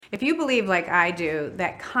If you believe, like I do,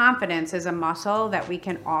 that confidence is a muscle that we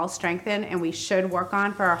can all strengthen and we should work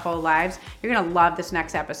on for our whole lives, you're going to love this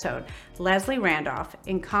next episode. Leslie Randolph,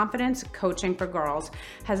 in Confidence Coaching for Girls,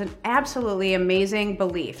 has an absolutely amazing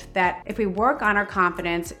belief that if we work on our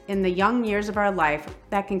confidence in the young years of our life,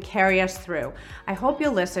 that can carry us through. I hope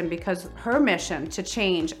you'll listen, because her mission to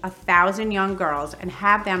change 1,000 young girls and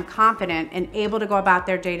have them confident and able to go about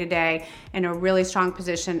their day-to-day in a really strong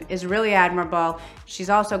position is really admirable. She's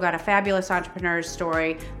also got a fabulous entrepreneur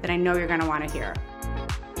story that I know you're going to want to hear.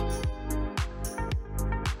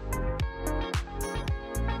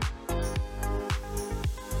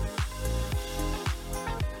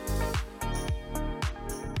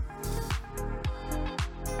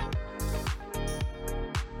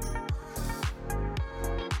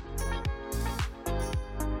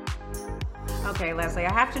 Okay, Leslie,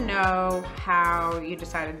 I have to know how you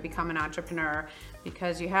decided to become an entrepreneur,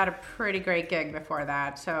 because you had a pretty great gig before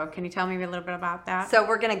that. So can you tell me a little bit about that? So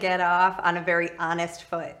we're going to get off on a very honest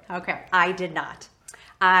foot. Okay. I did not.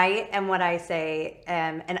 I am what I say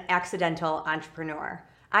an accidental entrepreneur.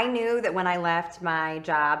 I knew that when I left my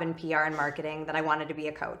job in PR and marketing that I wanted to be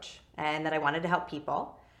a coach and that I wanted to help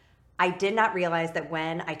people. I did not realize that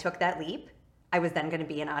when I took that leap, I was then going to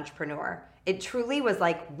be an entrepreneur. It truly was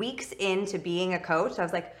like weeks into being a coach, I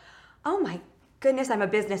was like, oh my goodness, I'm a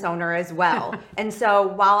business owner as well. And so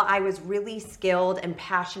while I was really skilled and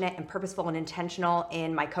passionate and purposeful and intentional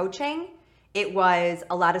in my coaching, it was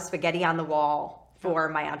a lot of spaghetti on the wall for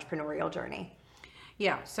my entrepreneurial journey.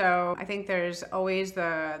 Yeah, so I think there's always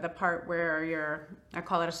the part where you're, I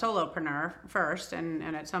call it a solopreneur first, and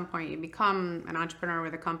at some point you become an entrepreneur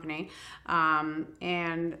with a company,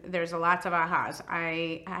 and there's lots of ahas.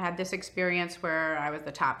 I had this experience where I was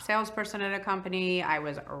the top salesperson at a company, I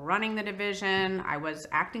was running the division, I was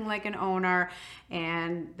acting like an owner,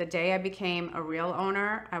 and the day I became a real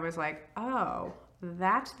owner, I was like, oh,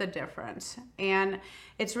 that's the difference. And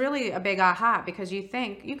it's really a big aha, because you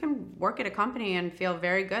think you can work at a company and feel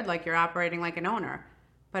very good like you're operating like an owner,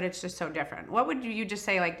 but it's just so different. What would you just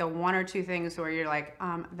say, like the one or two things where you're like,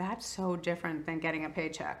 that's so different than getting a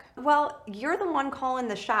paycheck? Well, you're the one calling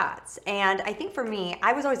the shots. And I think for me,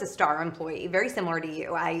 I was always a star employee, very similar to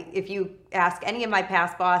you. If you ask any of my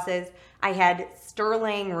past bosses, I had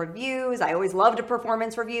sterling reviews. I always loved a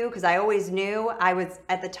performance review because I always knew I was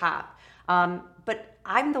at the top. But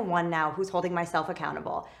I'm the one now who's holding myself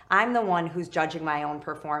accountable. I'm the one who's judging my own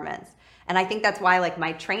performance. And I think that's why like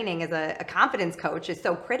my training as a confidence coach is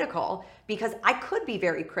so critical, because I could be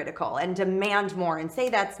very critical and demand more and say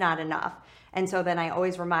that's not enough. And so then I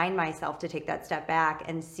always remind myself to take that step back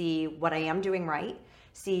and see what I am doing right,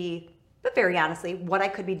 see, but very honestly, what I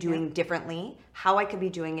could be doing differently, how I could be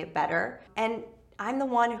doing it better. And I'm the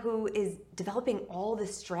one who is developing all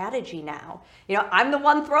this strategy now. You know, I'm the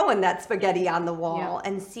one throwing that spaghetti on the wall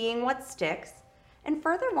and seeing what sticks, and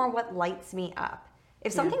furthermore, what lights me up.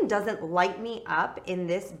 If something doesn't light me up in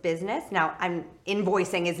this business, now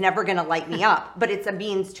invoicing is never gonna light me up, but it's a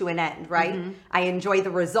means to an end, right? Mm-hmm. I enjoy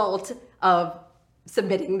the result of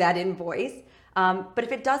submitting that invoice. But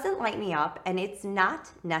if it doesn't light me up and it's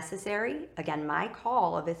not necessary, again, my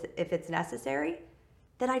call of if it's necessary,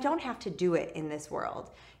 then I don't have to do it in this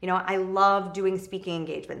world. You know, I love doing speaking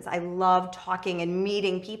engagements. I love talking and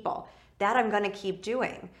meeting people. That I'm gonna keep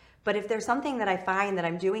doing. But if there's something that I find that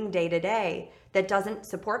I'm doing day to day that doesn't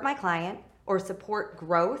support my client or support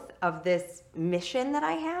growth of this mission that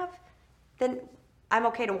I have, then I'm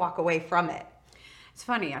okay to walk away from it. It's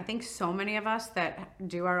funny, I think so many of us that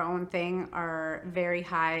do our own thing are very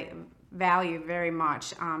high value very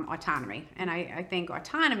much autonomy. And I think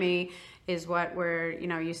autonomy is what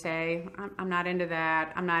you say, I'm not into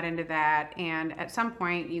that, I'm not into that. And at some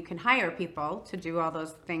point you can hire people to do all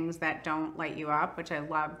those things that don't light you up, which I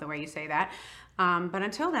love the way you say that. But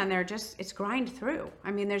until then, it's grind through.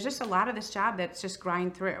 I mean, there's just a lot of this job that's just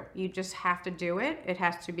grind through. You just have to do it. It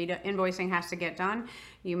has to be, invoicing has to get done.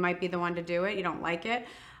 You might be the one to do it. You don't like it.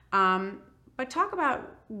 But talk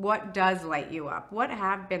about what does light you up. What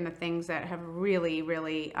have been the things that have really,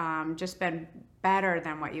 really just been better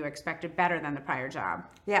than what you expected, better than the prior job?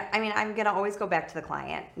 Yeah, I mean, I'm going to always go back to the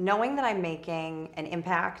client. Knowing that I'm making an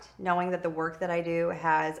impact, knowing that the work that I do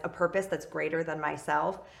has a purpose that's greater than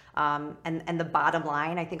myself, and the bottom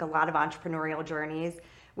line. I think a lot of entrepreneurial journeys,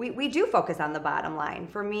 we do focus on the bottom line.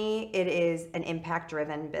 For me, it is an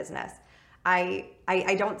impact-driven business. I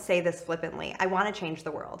don't say this flippantly. I want to change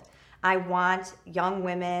the world. I want young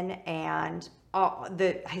women and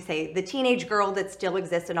the teenage girl that still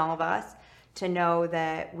exists in all of us to know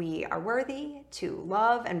that we are worthy to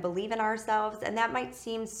love and believe in ourselves. And that might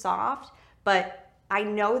seem soft, but I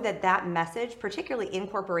know that message, particularly in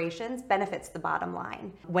corporations, benefits the bottom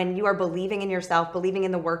line. When you are believing in yourself, believing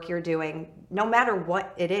in the work you're doing, no matter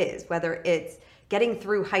what it is, whether it's getting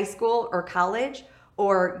through high school or college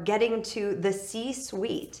or getting to the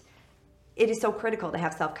C-suite, it is so critical to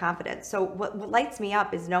have self-confidence. So what lights me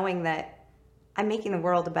up is knowing that I'm making the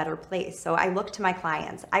world a better place. So I look to my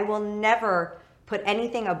clients. I will never put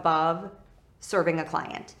anything above serving a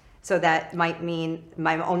client. So that might mean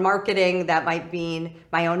my own marketing, that might mean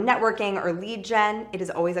my own networking or lead gen. It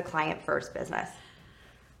is always a client-first business.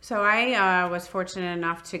 So I was fortunate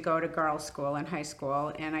enough to go to girls' school in high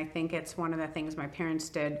school, and I think it's one of the things my parents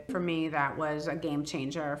did for me that was a game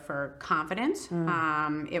changer for confidence.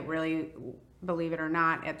 It really, believe it or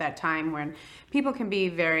not, at that time when people can be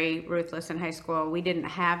very ruthless in high school, we didn't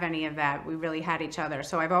have any of that. We really had each other.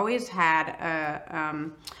 So I've always had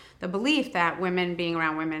the belief that women being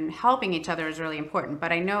around women helping each other is really important,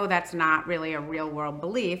 but I know that's not really a real world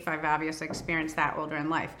belief. I've obviously experienced that older in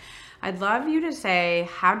life. I'd love you to say,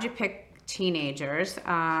 how'd you pick teenagers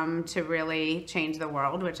to really change the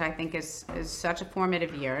world, which I think is such a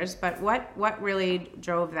formative years, but what really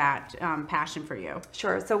drove that passion for you?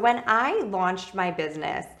 Sure. So when I launched my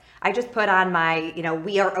business, I just put on my,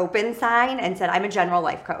 we are open sign and said, I'm a general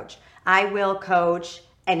life coach. I will coach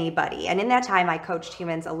anybody. And in that time, I coached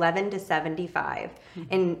humans 11 to 75.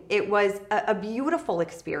 And it was a beautiful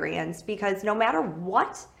experience because no matter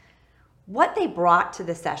what they brought to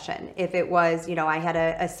the session, if it was, I had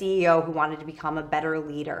a CEO who wanted to become a better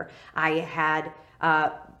leader. I had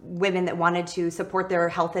women that wanted to support their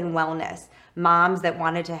health and wellness, moms that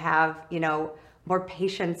wanted to have, more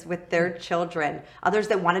patience with their children, others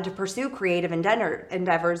that wanted to pursue creative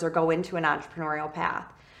endeavors or go into an entrepreneurial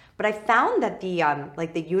path. But I found that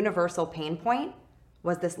the universal pain point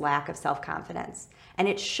was this lack of self-confidence. And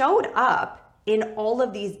it showed up in all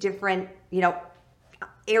of these different,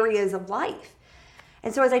 areas of life.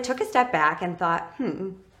 And so as I took a step back and thought,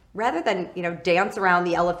 rather than, dance around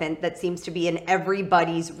the elephant that seems to be in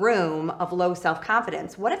everybody's room of low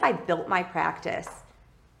self-confidence, what if I built my practice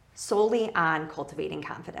solely on cultivating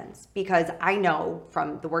confidence? Because I know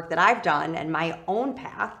from the work that I've done and my own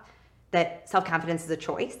path that self-confidence is a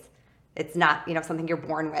choice. It's not, something you're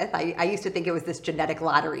born with. I used to think it was this genetic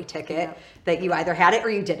lottery ticket that you either had it or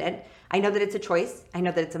you didn't. I know that it's a choice. I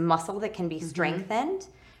know that it's a muscle that can be strengthened.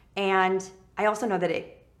 And I also know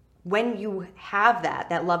that when you have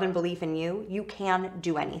that love and belief in you, you can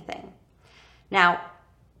do anything. Now,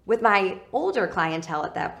 with my older clientele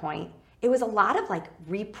at that point, it was a lot of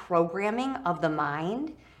reprogramming of the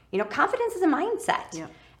mind. Confidence is a mindset. Yeah.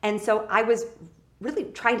 And so I was really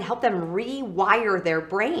trying to help them rewire their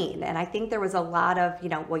brain. And I think there was a lot of,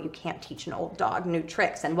 you can't teach an old dog new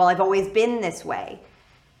tricks. And I've always been this way.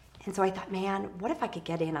 And so I thought, man, what if I could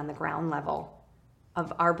get in on the ground level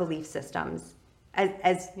of our belief systems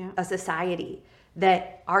as a society,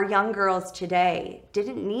 that our young girls today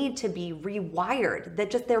didn't need to be rewired,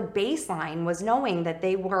 that just their baseline was knowing that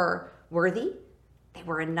they were worthy, they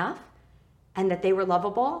were enough, and that they were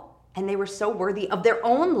lovable. And they were so worthy of their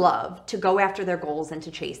own love to go after their goals and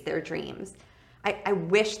to chase their dreams. I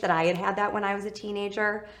wish that I had that when I was a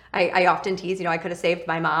teenager. I often tease, I could have saved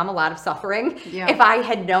my mom a lot of suffering if I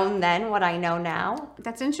had known then what I know now.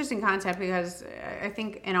 That's an interesting concept because I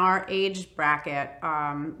think in our age bracket,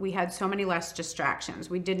 we had so many less distractions.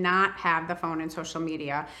 We did not have the phone and social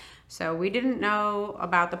media. So we didn't know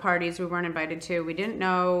about the parties we weren't invited to. We didn't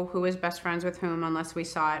know who was best friends with whom unless we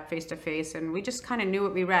saw it face to face. And we just kind of knew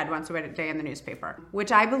what we read once a day in the newspaper,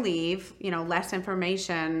 which I believe, less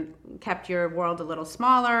information kept your world a little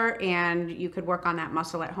smaller and you could work on that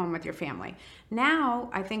muscle at home with your family. Now,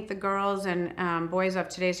 I think the girls and boys of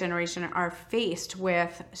today's generation are faced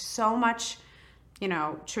with so much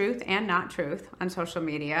truth and not truth on social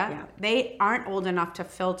media. Yeah. They aren't old enough to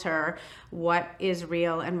filter what is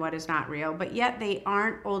real and what is not real, but yet they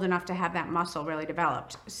aren't old enough to have that muscle really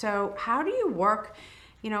developed. So how do you work?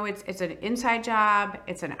 It's an inside job,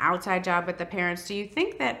 it's an outside job with the parents. Do you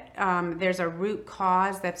think that there's a root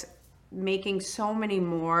cause that's making so many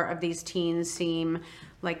more of these teens seem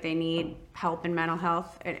like they need help in mental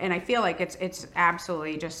health? And I feel like it's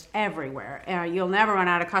absolutely just everywhere. You'll never run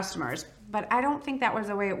out of customers. But I don't think that was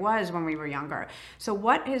the way it was when we were younger. So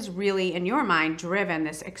what has really, in your mind, driven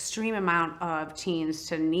this extreme amount of teens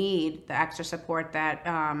to need the extra support that,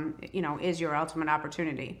 is your ultimate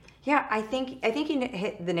opportunity? Yeah, I think you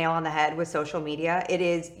hit the nail on the head with social media. It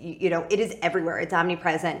is, it is everywhere. It's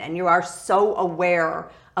omnipresent, and you are so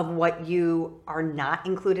aware of what you are not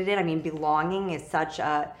included in. I mean, belonging is such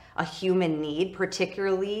a human need,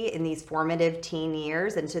 particularly in these formative teen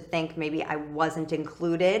years, and to think maybe I wasn't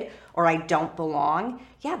included or I don't belong,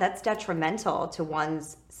 yeah, that's detrimental to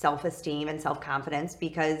one's self-esteem and self-confidence,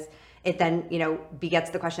 because it then,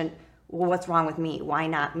 begets the question, well, what's wrong with me? Why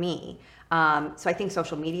not me? So I think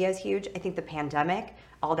social media is huge. I think the pandemic,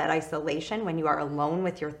 all that isolation, when you are alone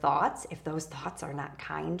with your thoughts, if those thoughts are not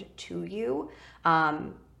kind to you,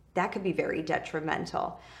 that could be very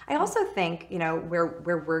detrimental. I also think,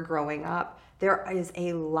 where we're growing up, there is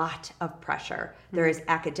a lot of pressure. There is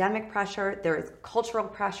academic pressure, there is cultural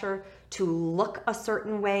pressure to look a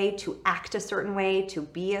certain way, to act a certain way, to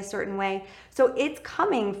be a certain way. So it's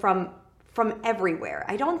coming from everywhere.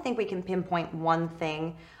 I don't think we can pinpoint one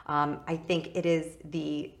thing. I think it is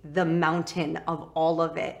the mountain of all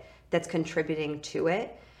of it that's contributing to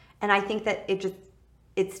it. And I think that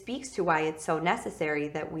it speaks to why it's so necessary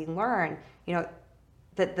that we learn,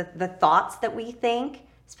 that the thoughts that we think,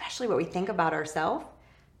 especially what we think about ourselves,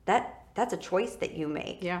 that's a choice that you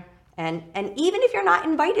make. Yeah. And even if you're not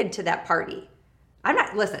invited to that party,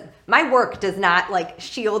 listen, my work does not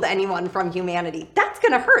shield anyone from humanity. That's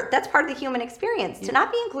going to hurt. That's part of the human experience. Yeah. To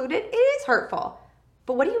not be included, it is hurtful.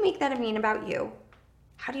 But what do you make that mean about you?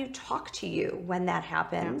 How do you talk to you when that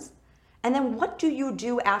happens? Yeah. And then what do you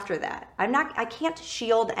do after that? I can't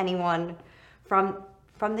shield anyone from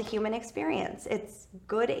the human experience. It's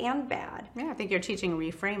good and bad. Yeah, I think you're teaching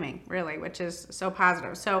reframing, really, which is so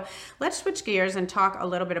positive. So let's switch gears and talk a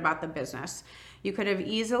little bit about the business. You could have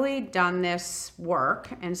easily done this work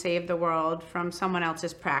and saved the world from someone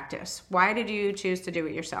else's practice. Why did you choose to do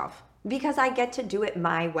it yourself? Because I get to do it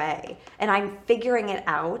my way, and I'm figuring it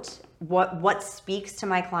out, what speaks to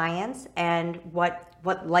my clients and what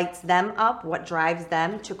lights them up, what drives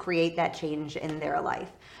them to create that change in their life.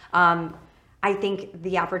 I think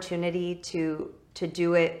the opportunity to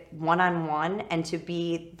do it one-on-one and to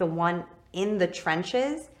be the one in the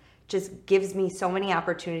trenches just gives me so many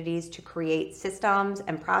opportunities to create systems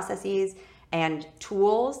and processes and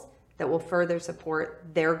tools that will further support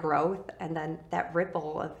their growth, and then that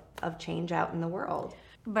ripple of change out in the world.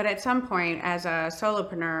 But at some point, as a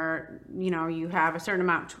solopreneur, you have a certain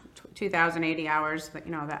amount, 2,080 hours,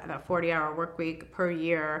 that 40-hour work week per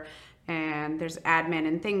year, and there's admin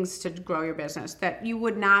and things to grow your business that you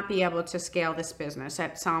would not be able to scale this business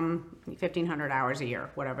at some 1,500 hours a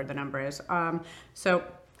year, whatever the number is. So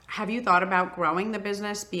have you thought about growing the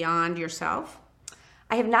business beyond yourself?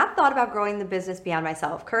 I have not thought about growing the business beyond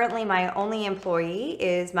myself. Currently, my only employee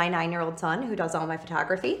is my 9-year-old son, who does all my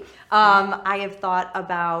photography. I have thought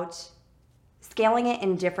about scaling it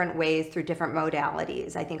in different ways through different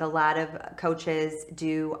modalities. I think a lot of coaches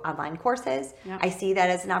do online courses. Yep. I see that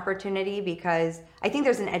as an opportunity because I think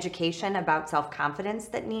there's an education about self-confidence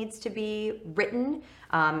that needs to be written.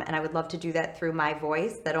 And I would love to do that through my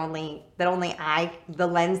voice, the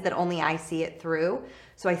lens that only I see it through.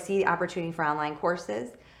 So I see the opportunity for online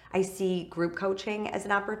courses. I see group coaching as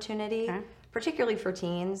an opportunity, particularly for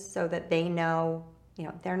teens, so that they know,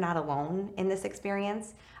 they're not alone in this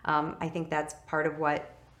experience. I think that's part of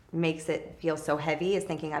what makes it feel so heavy, is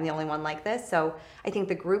thinking I'm the only one like this. So I think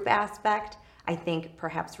the group aspect, I think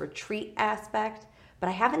perhaps retreat aspect, but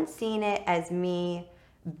I haven't seen it as me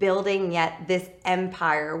building yet this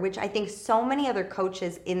empire, which I think so many other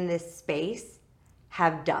coaches in this space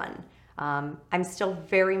have done. I'm still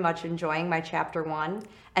very much enjoying my chapter 1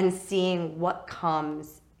 and seeing what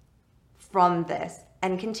comes from this,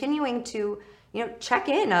 and continuing to, check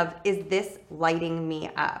in of, is this lighting me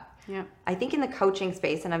up? Yeah. I think in the coaching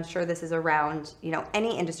space, and I'm sure this is around,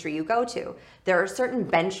 any industry you go to, there are certain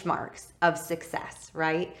benchmarks of success,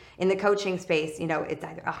 right? In the coaching space, it's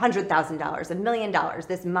either $100,000, $1 million,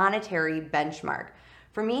 this monetary benchmark.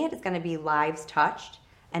 For me, it is going to be lives touched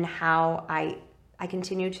and how I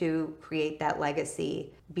continue to create that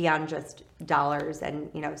legacy beyond just dollars and,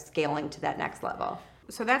 scaling to that next level.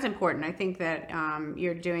 So that's important. I think that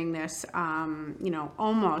you're doing this,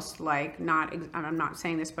 almost like I'm not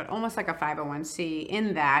saying this, but almost like a 501c,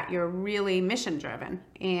 in that you're really mission driven,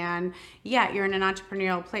 and yeah, you're in an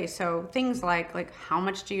entrepreneurial place. So things like how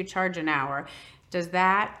much do you charge an hour? Is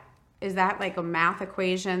that like a math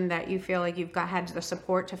equation that you feel like you've had the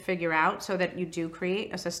support to figure out, so that you do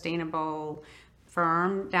create a sustainable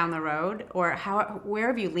firm down the road? Or where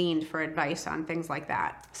have you leaned for advice on things like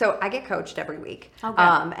that? So I get coached every week. Okay.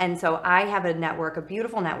 And so I have a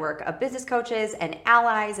beautiful network of business coaches and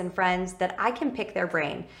allies and friends that I can pick their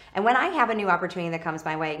brain. And when I have a new opportunity that comes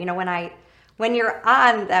my way, when you're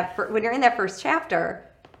in that first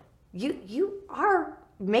chapter, you are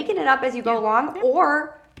making it up as you go along,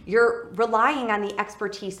 or you're relying on the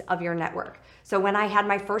expertise of your network. So when I had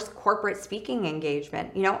my first corporate speaking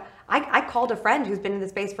engagement, I called a friend who's been in the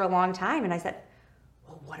space for a long time, and I said,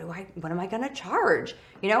 well, what am I going to charge?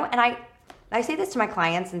 And I say this to my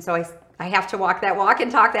clients, and so I have to walk that walk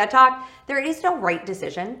and talk that talk. There is no right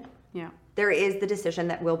decision. Yeah. There is the decision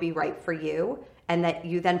that will be right for you, and that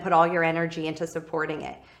you then put all your energy into supporting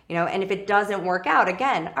it. And if it doesn't work out,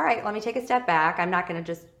 again, all right, let me take a step back. I'm not going to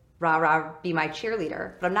just rah, be my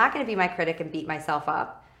cheerleader, but I'm not going to be my critic and beat myself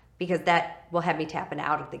up, because that will have me tapping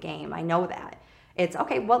out of the game. I know that. It's,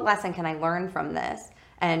 okay, what lesson can I learn from this?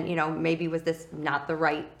 And, maybe was this not the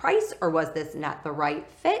right price, or was this not the right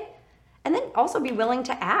fit? And then also be willing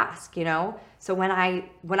to ask, So when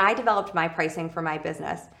I developed my pricing for my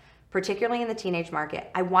business, particularly in the teenage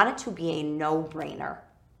market, I want it to be a no-brainer.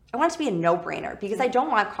 I want it to be a no-brainer, because I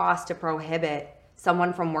don't want cost to prohibit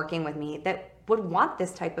someone from working with me that would want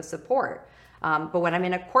this type of support. But when I'm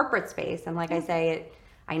in a corporate space, and like I say,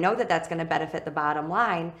 I know that that's going to benefit the bottom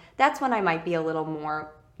line, that's when I might be a little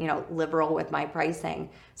more, liberal with my pricing,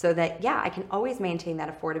 so that, I can always maintain that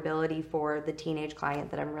affordability for the teenage client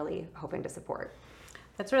that I'm really hoping to support.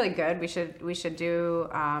 That's really good. We should do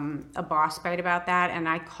a boss bite about that, and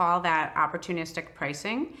I call that opportunistic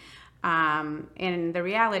pricing. And the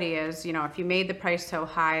reality is, if you made the price so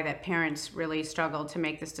high that parents really struggled to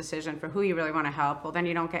make this decision for who you really want to help, well, then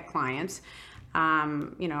you don't get clients.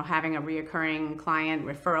 Having a reoccurring client,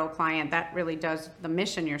 referral client, that really does the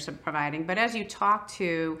mission you're providing. But as you talk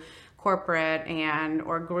to corporate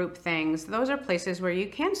or group things, those are places where you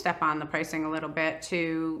can step on the pricing a little bit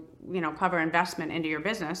to, cover investment into your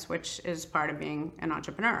business, which is part of being an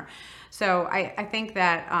entrepreneur. So I think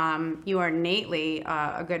that you are innately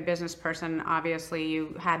a good business person. Obviously,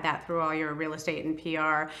 you had that through all your real estate and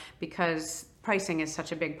PR, because pricing is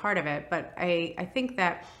such a big part of it. But I think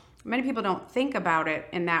that many people don't think about it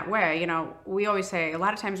in that way. We always say a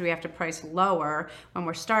lot of times we have to price lower when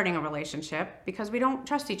we're starting a relationship, because we don't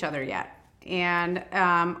trust each other yet. And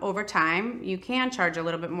over time, you can charge a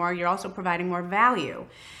little bit more. You're also providing more value.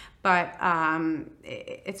 But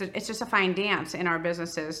it's just a fine dance in our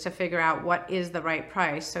businesses to figure out what is the right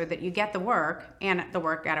price, so that you get the work, and the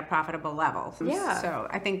work at a profitable level. Yeah. So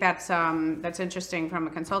I think that's interesting from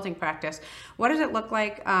a consulting practice. What does it look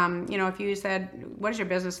like? If you said, what does your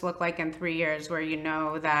business look like in 3 years, where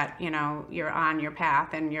that you're on your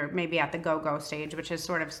path and you're maybe at the go-go stage, which is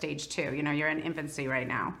sort of stage 2. You're in infancy right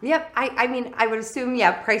now. Yep. I would assume,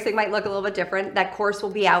 pricing might look a little bit different. That course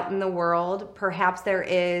will be out in the world. Perhaps there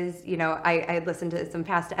is, I had listened to some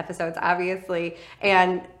past episodes, obviously,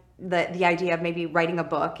 and the idea of maybe writing a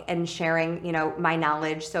book and sharing, my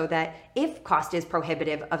knowledge, so that if cost is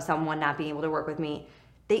prohibitive of someone not being able to work with me,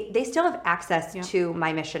 they still have access to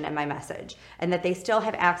my mission and my message, and that they still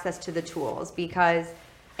have access to the tools, because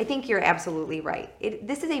I think you're absolutely right.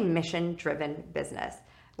 This is a mission-driven business.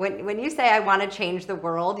 When you say I want to change the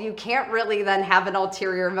world, you can't really then have an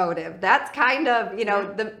ulterior motive. That's kind of,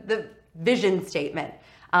 the vision statement.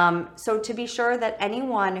 So to be sure that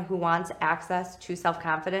anyone who wants access to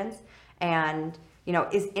self-confidence and,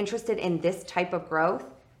 is interested in this type of growth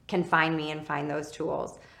can find me and find those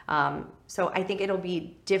tools. So I think it'll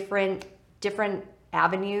be different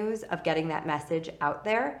avenues of getting that message out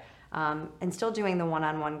there, and still doing the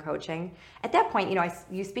one-on-one coaching. At that point,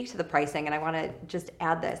 you speak to the pricing, and I want to just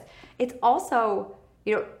add this. It's also,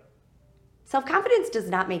 self-confidence does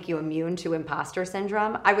not make you immune to imposter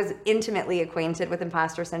syndrome. I was intimately acquainted with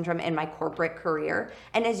imposter syndrome in my corporate career.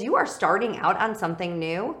 And as you are starting out on something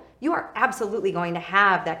new, you are absolutely going to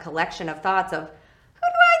have that collection of thoughts of, who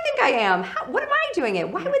do I think I am? What am I doing it?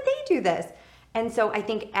 Why would they do this? And so I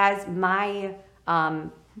think as my...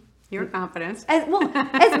 your confidence. As my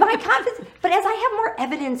confidence, but as I have more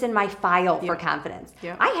evidence in my file for confidence,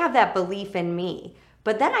 I have that belief in me.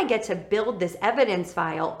 But then I get to build this evidence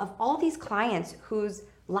file of all these clients whose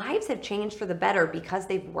lives have changed for the better because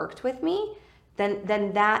they've worked with me.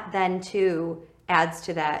 Then that too adds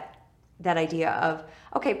to that idea of,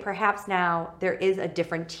 okay, perhaps now there is a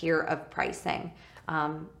different tier of pricing.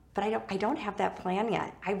 But I don't have that plan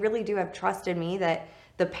yet. I really do have trust in me that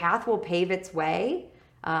the path will pave its way,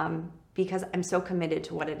 because I'm so committed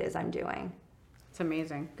to what it is I'm doing. It's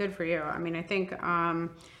amazing. Good for you. I mean, I think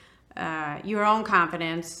your own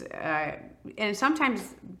confidence, and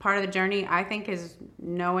sometimes part of the journey, I think, is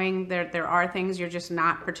knowing that there are things you're just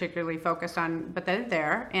not particularly focused on, but they're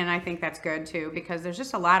there. And I think that's good too, because there's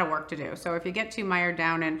just a lot of work to do. So if you get too mired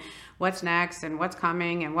down in what's next and what's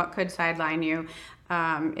coming and what could sideline you,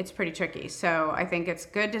 it's pretty tricky. So I think it's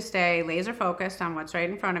good to stay laser focused on what's right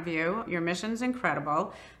in front of you. Your mission's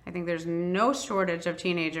incredible. I think there's no shortage of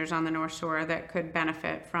teenagers on the North Shore that could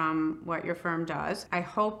benefit from what your firm does. I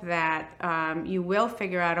hope that you will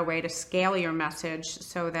figure out a way to scale your message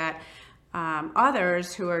so that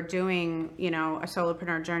others who are doing, a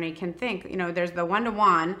solopreneur journey can think, there's the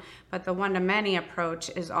one-to-one, but the one-to-many approach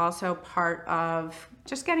is also part of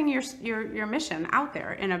just getting your mission out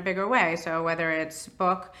there in a bigger way. So whether it's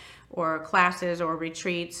book or classes or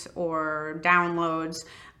retreats or downloads,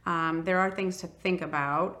 there are things to think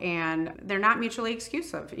about, and they're not mutually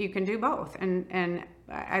exclusive. You can do both, and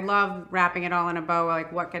I love wrapping it all in a bow,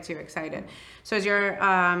 like what gets you excited. So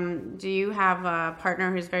do you have a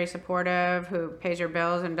partner who's very supportive, who pays your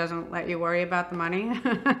bills and doesn't let you worry about the money?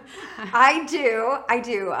 I do.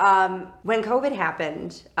 When COVID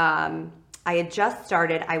happened, I had just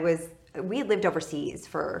started. We lived overseas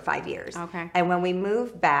for 5 years. Okay. And when we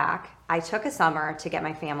moved back, I took a summer to get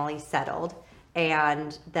my family settled,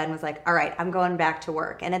 and then was like, all right, I'm going back to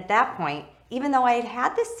work. And at that point, even though I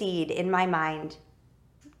had the seed in my mind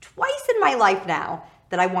twice in my life now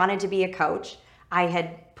that I wanted to be a coach, I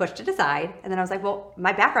had pushed it aside. And then I was like, well,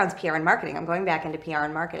 my background's PR and marketing. I'm going back into PR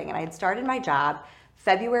and marketing. And I had started my job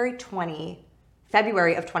February of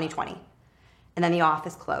 2020. And then the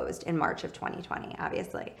office closed in March of 2020,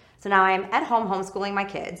 obviously. So now I'm at home homeschooling my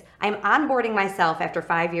kids. I'm onboarding myself after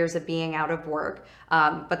 5 years of being out of work.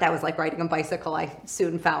 But that was like riding a bicycle, I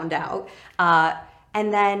soon found out.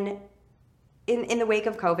 And then in the wake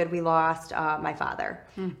of COVID, we lost my father.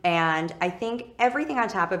 And I think everything on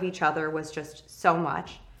top of each other was just so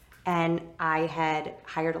much. And I had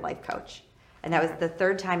hired a life coach. And that was the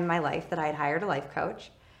third time in my life that I had hired a life coach.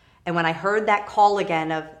 And when I heard that call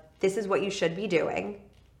again of, this is what you should be doing,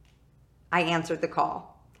 I answered the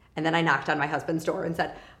call. And then I knocked on my husband's door and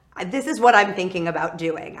said, this is what I'm thinking about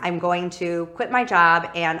doing. I'm going to quit my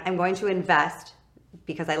job and I'm going to invest,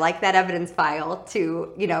 because I like that evidence file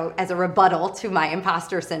to, as a rebuttal to my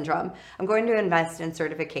imposter syndrome. I'm going to invest in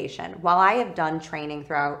certification. While I have done training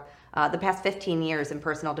throughout the past 15 years in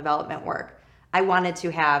personal development work, I wanted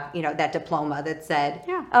to have, that diploma that said,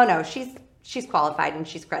 oh no, she's qualified and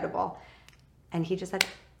she's credible. And he just said,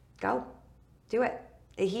 go, do it.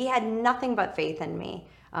 He had nothing but faith in me.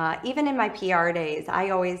 Even in my PR days,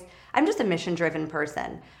 I'm just a mission-driven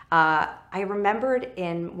person. I remembered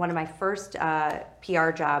in one of my first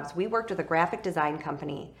PR jobs, we worked with a graphic design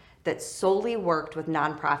company that solely worked with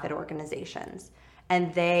nonprofit organizations.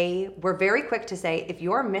 And they were very quick to say, if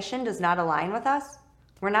your mission does not align with us,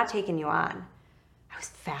 we're not taking you on. I was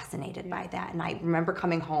fascinated by that. And I remember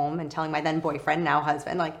coming home and telling my then boyfriend, now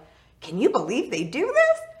husband, like, can you believe they do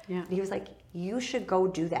this? Yeah. And he was like, you should go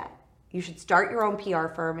do that. You should start your own PR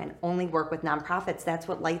firm and only work with nonprofits. That's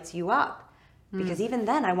what lights you up. Because even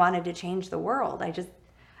then I wanted to change the world.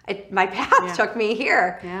 My path took me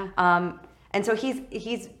here. Yeah. And so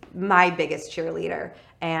he's my biggest cheerleader.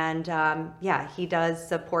 And he does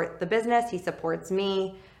support the business. He supports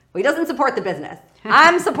me. Well, he doesn't support the business.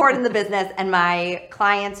 I'm supporting the business, and my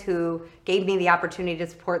clients who gave me the opportunity to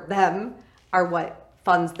support them are what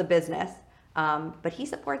funds the business. But he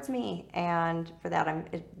supports me, and for that I'm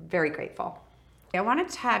very grateful. I wanted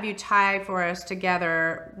to have you tie for us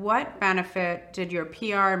together, what benefit did your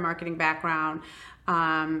PR and marketing background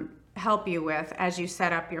help you with as you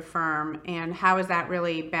set up your firm, and how has that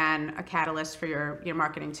really been a catalyst for your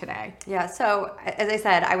marketing today? Yeah, so as I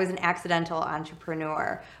said, I was an accidental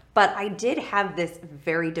entrepreneur, but I did have this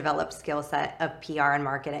very developed skill set of PR and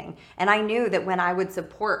marketing. And I knew that when I would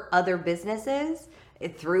support other businesses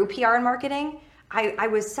through PR and marketing, I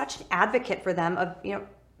was such an advocate for them of,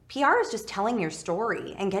 PR is just telling your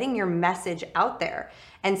story and getting your message out there.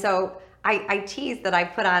 And so I teased that I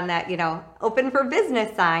put on that, open for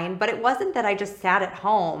business sign, but it wasn't that I just sat at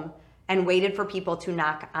home and waited for people to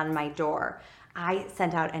knock on my door. I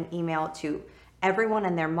sent out an email to everyone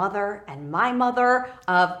and their mother and my mother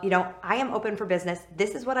of, I am open for business.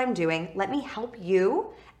 This is what I'm doing. Let me help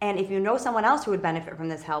you. And if you know someone else who would benefit from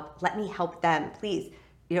this help, let me help them. Please,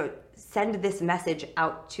 send this message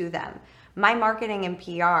out to them. My marketing and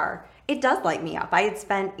PR, it does light me up. I had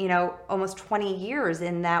spent, almost 20 years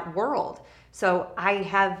in that world. So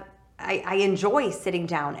I enjoy sitting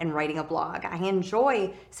down and writing a blog. I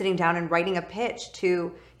enjoy sitting down and writing a pitch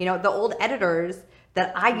to, the old editors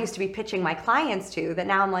that I used to be pitching my clients to, that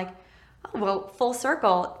now I'm like, oh, well, full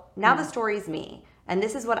circle. Now the story's me, and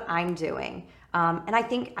this is what I'm doing. And I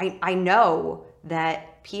think I know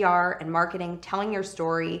that PR and marketing, telling your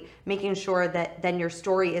story, making sure that then your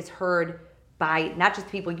story is heard by not just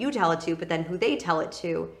the people you tell it to, but then who they tell it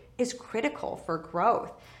to, is critical for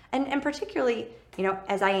growth. And particularly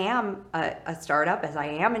as I am a startup, as I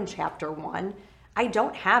am in chapter 1, I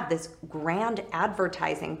don't have this grand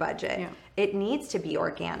advertising budget. Yeah. It needs to be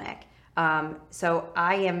organic. So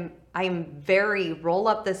I am very roll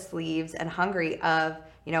up the sleeves and hungry of,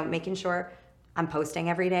 making sure I'm posting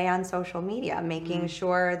every day on social media, making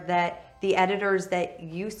sure that the editors that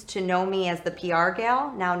used to know me as the PR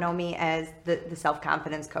gal now know me as the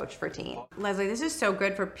self-confidence coach for teens. Leslie, this is so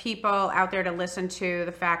good for people out there to listen to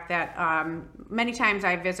the fact that many times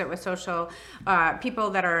I visit with social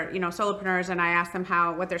people that are, solopreneurs, and I ask them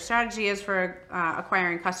what their strategy is for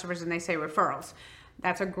acquiring customers, and they say referrals.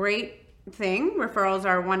 That's a great thing. Referrals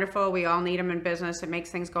are wonderful. We all need them in business. It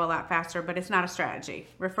makes things go a lot faster, but it's not a strategy.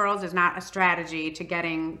 Referrals is not a strategy to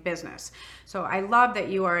getting business. So I love that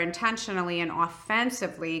you are intentionally and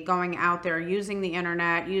offensively going out there using the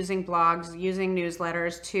internet, using blogs, using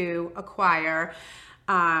newsletters to acquire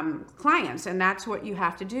clients. And that's what you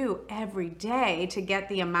have to do every day to get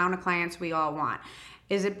the amount of clients we all want.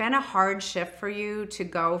 Has it been a hard shift for you to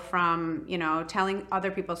go from, telling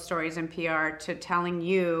other people's stories in PR to telling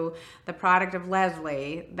you, the product of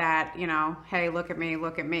Leslie, that, hey, look at me,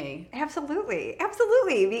 look at me? Absolutely.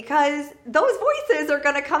 Absolutely. Because those voices are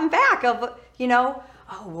going to come back of, oh,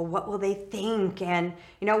 well, what will they think? And,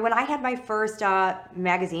 when I had my first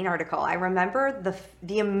magazine article, I remember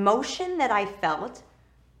the emotion that I felt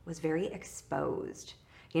was very exposed.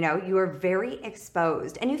 You are very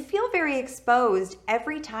exposed, and you feel very exposed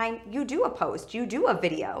every time you do a post, you do a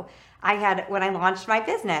video. When I launched my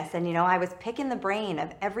business, and I was picking the brain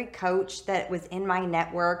of every coach that was in my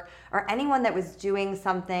network or anyone that was doing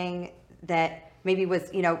something that maybe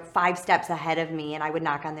was, 5 steps ahead of me, and I would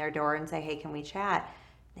knock on their door and say, hey, can we chat?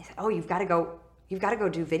 They said, oh, you've got to go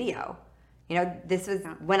do video. This was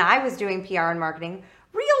when I was doing PR and marketing.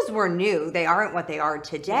 Reels were new. They aren't what they are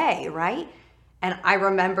today, right? And I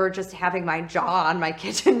remember just having my jaw on my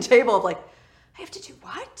kitchen table of like, I have to do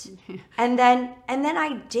what? And then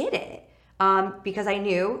I did it because I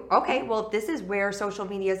knew, okay, well, if this is where social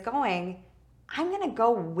media is going, I'm going to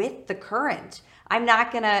go with the current. I'm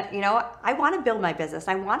not going to, I want to build my business.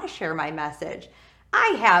 I want to share my message.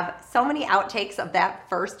 I have so many outtakes of that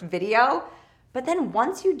first video, but then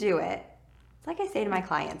once you do it, it's like I say to my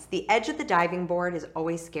clients, the edge of the diving board is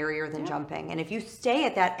always scarier than jumping. And if you stay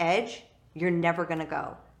at that edge, you're never going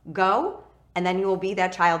to go, and then you will be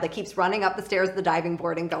that child that keeps running up the stairs of the diving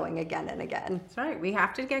board and going again and again. That's right. We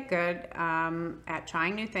have to get good at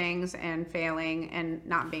trying new things and failing and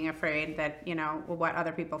not being afraid that, what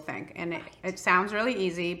other people think. And it sounds really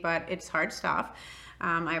easy, but it's hard stuff.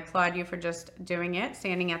 I applaud you for just doing it,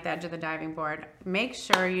 standing at the edge of the diving board. Make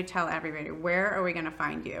sure you tell everybody, where are we going to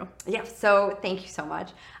find you? Yeah, so thank you so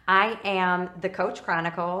much. I am the Coach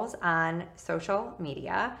Chronicles on social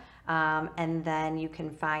media. And then you can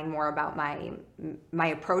find more about my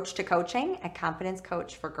approach to coaching at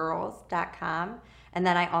confidencecoachforgirls.com. And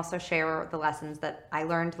then I also share the lessons that I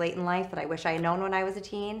learned late in life that I wish I had known when I was a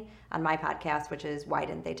teen on my podcast, which is Why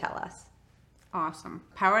Didn't They Tell Us? Awesome.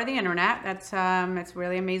 Power of the internet. That's it's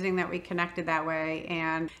really amazing that we connected that way,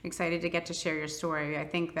 and excited to get to share your story. I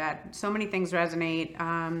think that so many things resonate.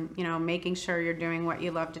 Making sure you're doing what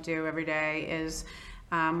you love to do every day is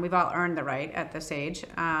we've all earned the right at this age,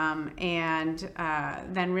 and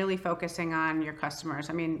then really focusing on your customers.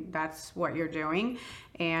 I mean, that's what you're doing,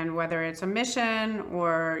 and whether it's a mission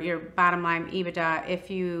or your bottom line EBITDA, if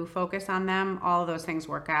you focus on them, all of those things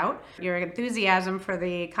work out. Your enthusiasm for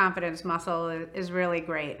the confidence muscle is really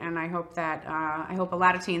great, and I hope a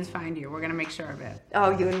lot of teens find you. We're going to make sure of it. Oh,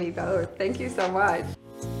 you and me both. Thank you so much.